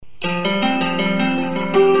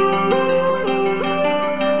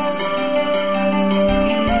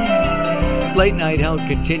Late Night Health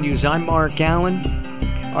continues. I'm Mark Alyn.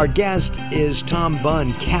 Our guest is Tom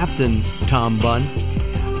Bunn, Captain Tom Bunn.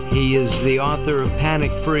 He is the author of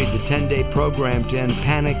Panic Free, the 10-day program to end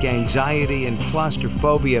panic, anxiety, and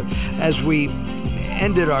claustrophobia. As we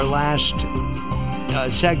ended our last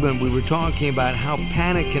segment, we were talking about how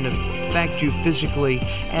panic can affect you physically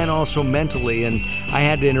and also mentally, and I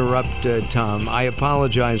had to interrupt Tom. I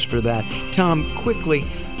apologize for that. Tom, quickly,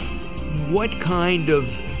 what kind of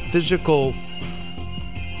physical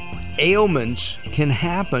ailments can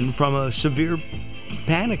happen from a severe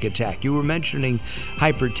panic attack? You were mentioning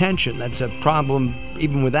hypertension. That's a problem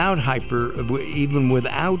even without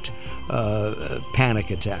panic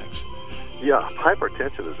attacks. Yeah,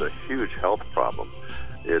 hypertension is a huge health problem.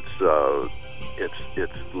 It's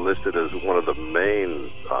listed as one of the main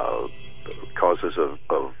causes of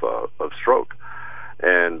stroke,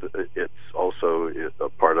 and it's also a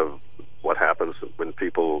part of what happens when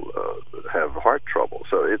people have heart trouble.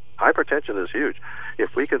 So hypertension is huge.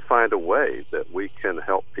 If we can find a way that we can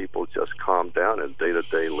help people just calm down in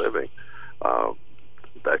day-to-day living,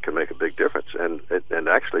 that can make a big difference. And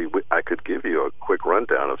actually, I could give you a quick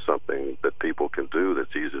rundown of something that people can do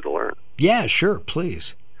that's easy to learn. Yeah, sure,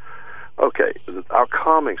 please. Okay, our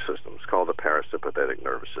calming system is called the parasympathetic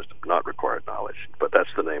nervous system. Not required knowledge, but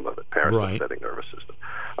that's the name of it, parasympathetic nervous system.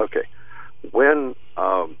 Okay, when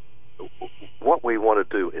what we want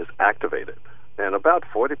to do is activate it. And about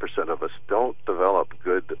 40% of us don't develop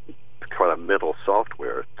good kind of mental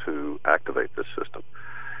software to activate this system.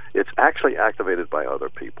 It's actually activated by other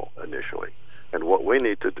people initially. And what we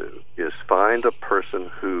need to do is find a person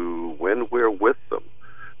who, when we're with them,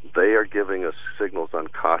 they are giving us signals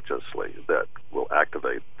unconsciously that will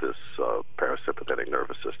activate this parasympathetic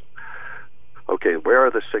nervous system. Okay, where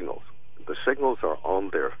are the signals? The signals are on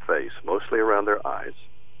their face, mostly around their eyes.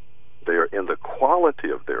 They are in the quality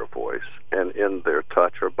of their voice and in their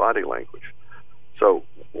touch or body language. So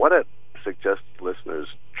what it suggests listeners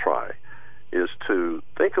try is to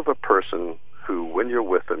think of a person who, when you're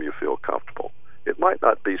with them, you feel comfortable. It might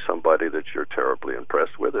not be somebody that you're terribly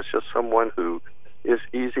impressed with. It's just someone who is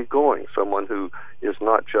easygoing, someone who is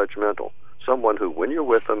not judgmental, someone who, when you're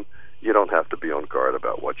with them, you don't have to be on guard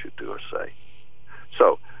about what you do or say.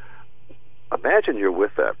 So imagine you're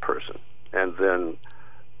with that person, and then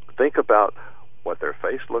think about what their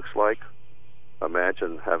face looks like.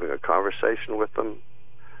 Imagine having a conversation with them,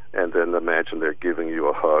 and then imagine they're giving you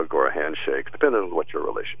a hug or a handshake, depending on what your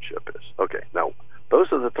relationship is. Okay, now,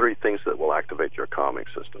 those are the three things that will activate your calming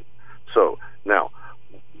system. So, now,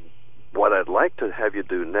 what I'd like to have you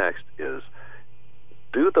do next is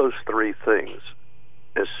do those three things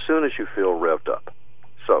as soon as you feel revved up.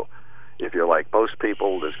 So, if you're like most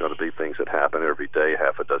people, there's going to be things that happen every day,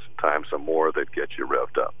 half a dozen times or more, that get you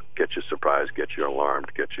revved up, get you surprised, get you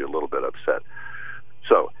alarmed, get you a little bit upset.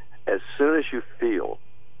 So, as soon as you feel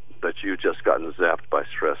that you've just gotten zapped by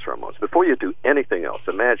stress hormones, before you do anything else,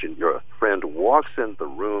 imagine your friend walks in the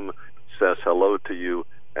room, says hello to you,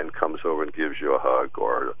 and comes over and gives you a hug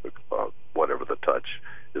or whatever the touch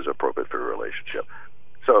is appropriate for your relationship.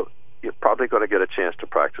 So you're probably going to get a chance to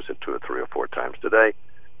practice it 2 or 3 or 4 times today,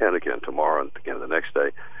 and again tomorrow, and again the next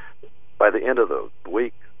day. By the end of the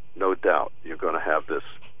week, no doubt, you're going to have this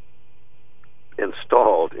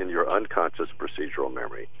installed in your unconscious procedural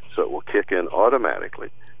memory. So it will kick in automatically,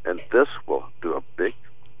 and this will do a big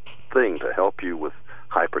thing to help you with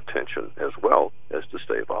hypertension as well as to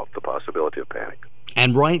stave off the possibility of panic.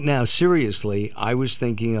 And right now, seriously, I was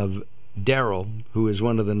thinking of Daryl, who is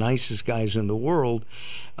one of the nicest guys in the world,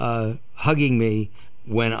 hugging me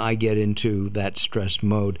when I get into that stress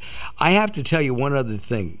mode. I have to tell you one other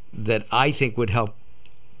thing that I think would help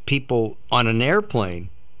people on an airplane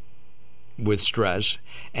with stress,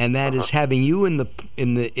 and that is having you in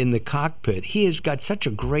the cockpit. He has got such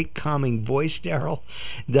a great calming voice, Daryl,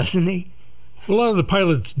 doesn't he? A lot of the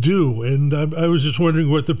pilots do, and I was just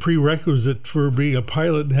wondering what the prerequisite for being a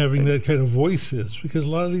pilot and having that kind of voice is, because a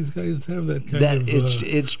lot of these guys have that kind of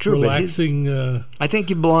it's true, relaxing. I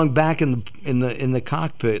think you belong back in the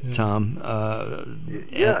cockpit, Tom.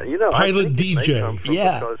 Yeah, you know, pilot DJ.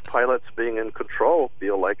 Because pilots being in control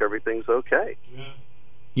feel like everything's okay.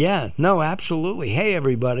 Yeah, no, absolutely. Hey,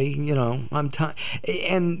 everybody, you know,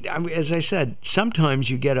 and as I said,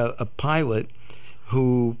 sometimes you get a pilot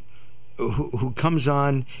who comes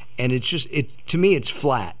on, and it's just to me it's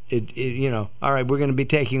flat. It you know, all right, we're going to be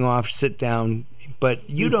taking off, sit down, but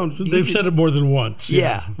you don't. They've said it more than once.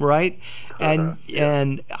 Yeah, right.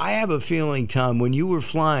 And I have a feeling, Tom, when you were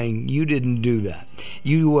flying, you didn't do that.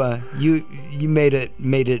 You made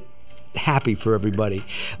it happy for everybody.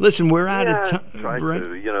 Listen, we're out of time.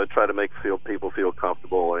 Try to make people feel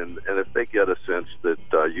comfortable, and if they get a sense that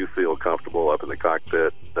you feel comfortable up in the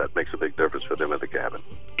cockpit, that makes a big difference for them in the cabin.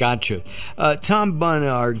 Gotcha. Tom Bunn,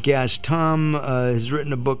 our guest. Tom has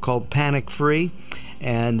written a book called Panic Free,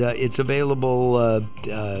 and it's available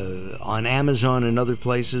on Amazon and other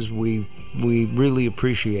places. We really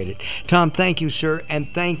appreciate it. Tom, thank you, sir, and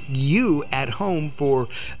thank you at home for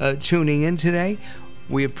tuning in today.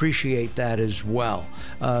 We appreciate that as well.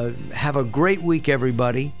 Have a great week,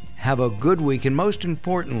 everybody. Have a good week, and most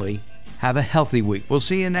importantly, have a healthy week. We'll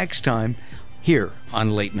see you next time here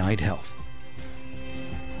on Late Night Health.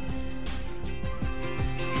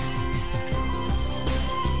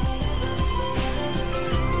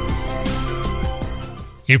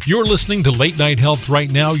 If you're listening to Late Night Health right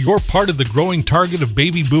now, you're part of the growing target of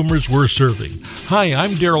baby boomers we're serving. Hi,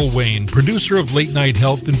 I'm Daryl Wayne, producer of Late Night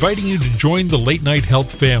Health, inviting you to join the Late Night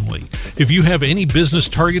Health family. If you have any business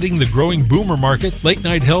targeting the growing boomer market, Late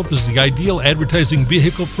Night Health is the ideal advertising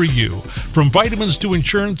vehicle for you. From vitamins to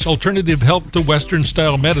insurance, alternative health to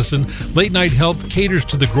Western-style medicine, Late Night Health caters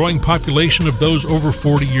to the growing population of those over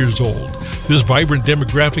 40 years old. This vibrant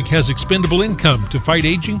demographic has expendable income to fight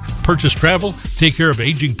aging, purchase travel, take care of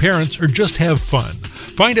aging parents, or just have fun.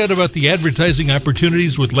 Find out about the advertising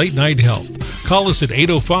opportunities with Late Night Health. Call us at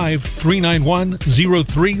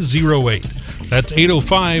 805-391-0308. That's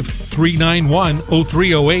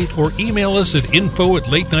 805-391-0308, or email us at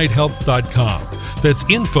info@latenighthealth.com. That's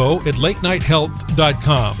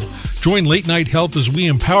info@latenighthealth.com. Join Late Night Health as we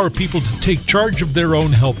empower people to take charge of their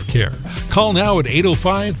own health care. Call now at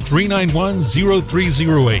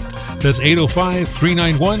 805-391-0308. That's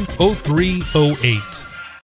 805-391-0308.